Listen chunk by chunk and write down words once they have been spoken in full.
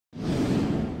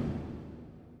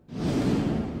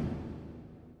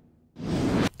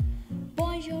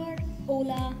Bonjour,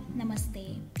 hola,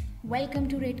 namaste. Welcome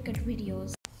to Red Cut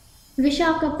Videos.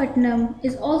 Visakhapatnam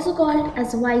is also called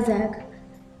as Vizag.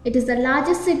 It is the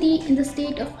largest city in the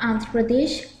state of Andhra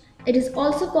Pradesh. It is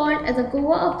also called as the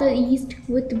Goa of the East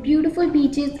with beautiful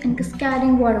beaches and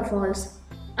cascading waterfalls.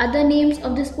 Other names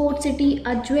of this port city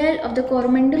are Jewel of the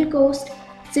Coromandel Coast,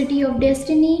 City of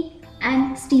Destiny,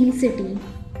 and Steel City.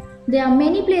 There are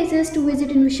many places to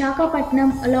visit in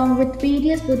Visakhapatnam along with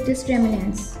various Buddhist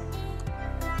remnants.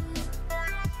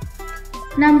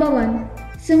 Number 1.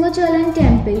 Simhachalan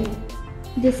Temple.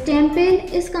 This temple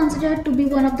is considered to be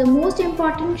one of the most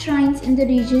important shrines in the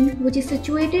region, which is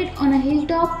situated on a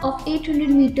hilltop of 800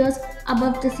 meters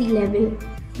above the sea level.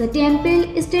 The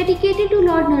temple is dedicated to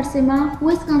Lord Narasimha,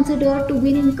 who is considered to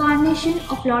be an incarnation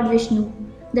of Lord Vishnu.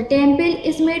 The temple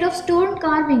is made of stone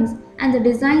carvings and the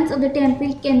designs of the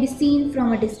temple can be seen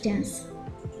from a distance.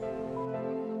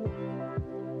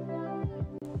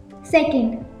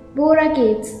 Second, Borra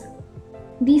Caves.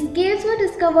 These caves were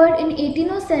discovered in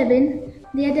 1807.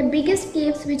 They are the biggest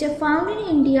caves which are found in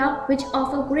India, which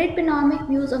offer great panoramic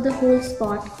views of the whole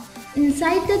spot.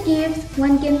 Inside the caves,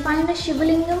 one can find a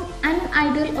Shivalingam and an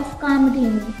idol of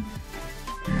Kamadhenu.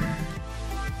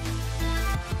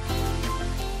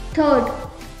 Third,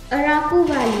 Araku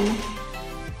Valley.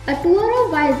 A tour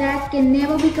of Vizag can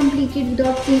never be completed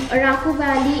without seeing Araku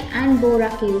Valley and Borra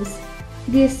Caves.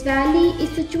 This valley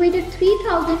is situated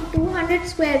 3,200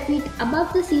 square feet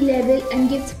above the sea level and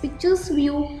gives picturesque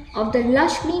view of the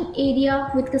lush green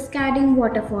area with cascading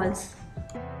waterfalls.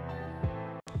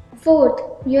 Fourth,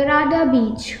 Yarada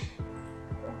Beach.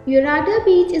 Yarada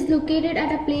Beach is located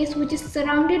at a place which is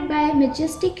surrounded by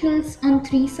majestic hills on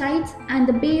 3 sides and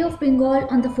the Bay of Bengal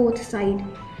on the 4th side.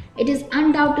 It is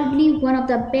undoubtedly one of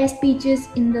the best beaches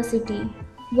in the city.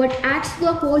 What adds to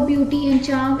the whole beauty and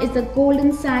charm is the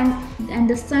golden sand and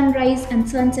the sunrise and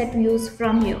sunset views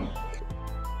from here.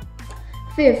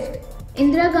 Fifth,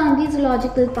 Indira Gandhi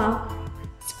Zoological Park.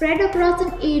 Spread across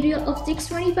an area of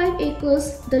 625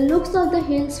 acres, the looks of the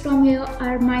hills from here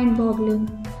are mind-boggling.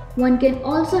 One can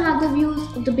also have the views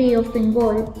of the Bay of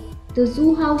Bengal. The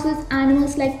zoo houses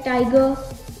animals like tiger,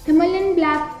 Himalayan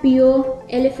black bear,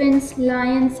 elephants,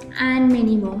 lions, and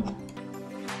many more.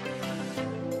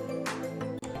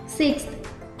 Sixth,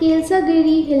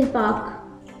 Kelsagiri Hill Park.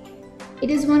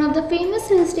 It is one of the famous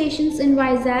hill stations in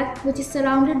Vizag, which is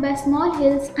surrounded by small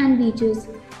hills and beaches.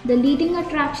 The leading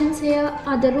attractions here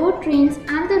are the road trains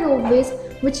and the roadways,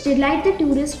 which delight the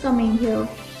tourists coming here.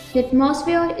 The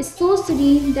atmosphere is so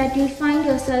serene that you'll find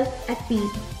yourself at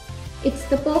peace. It's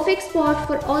the perfect spot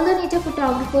for all the nature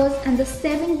photographers, and the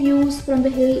 7 views from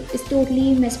the hill is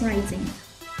totally mesmerizing.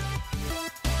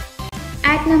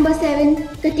 At number 7,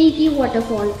 Katiki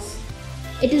Waterfalls.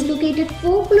 It is located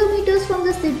 4 kilometers from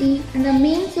the city and the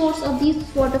main source of these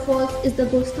waterfalls is the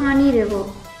Gosthani River.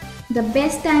 The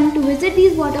best time to visit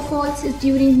these waterfalls is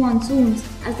during monsoons,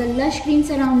 as the lush green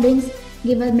surroundings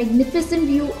give a magnificent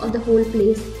view of the whole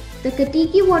place. The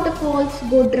Katiki waterfalls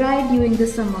go dry during the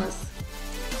summers.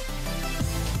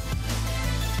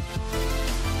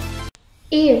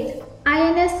 8th,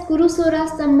 INS Kurusora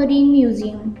Submarine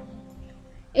Museum.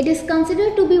 It is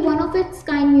considered to be one of its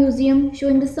kind museum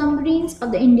showing the submarines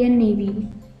of the Indian Navy.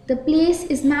 The place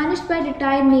is managed by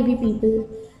retired Navy people.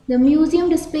 The museum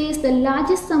displays the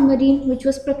largest submarine which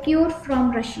was procured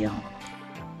from Russia.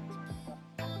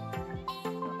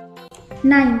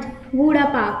 9th,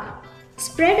 Vuda Park.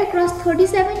 Spread across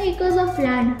 37 acres of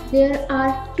land, there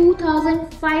are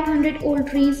 2,500 old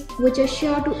trees which are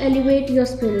sure to elevate your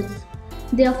spirits.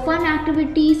 There are fun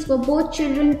activities for both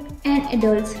children and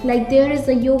adults, like there is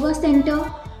a yoga center,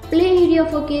 play area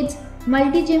for kids,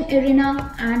 multi-gym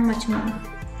arena, and much more.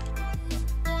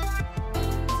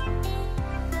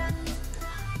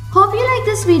 Hope you like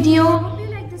this video.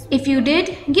 If you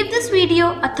did, give this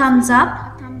video a thumbs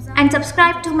up and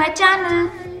subscribe to my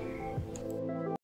channel.